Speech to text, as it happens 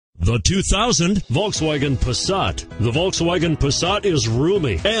The 2000 Volkswagen Passat. The Volkswagen Passat is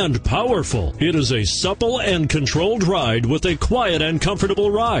roomy and powerful. It is a supple and controlled ride with a quiet and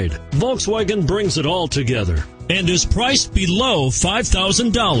comfortable ride. Volkswagen brings it all together and is priced below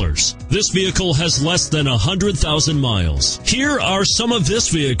 $5,000. This vehicle has less than 100,000 miles. Here are some of this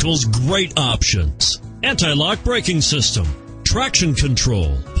vehicle's great options: anti-lock braking system, traction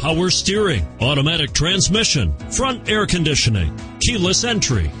control, power steering, automatic transmission, front air conditioning, keyless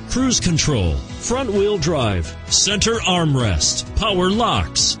entry, cruise control, front wheel drive, center armrest, power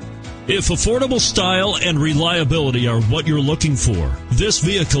locks. If affordable style and reliability are what you're looking for, this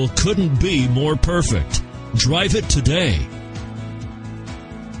vehicle couldn't be more perfect. Drive it today.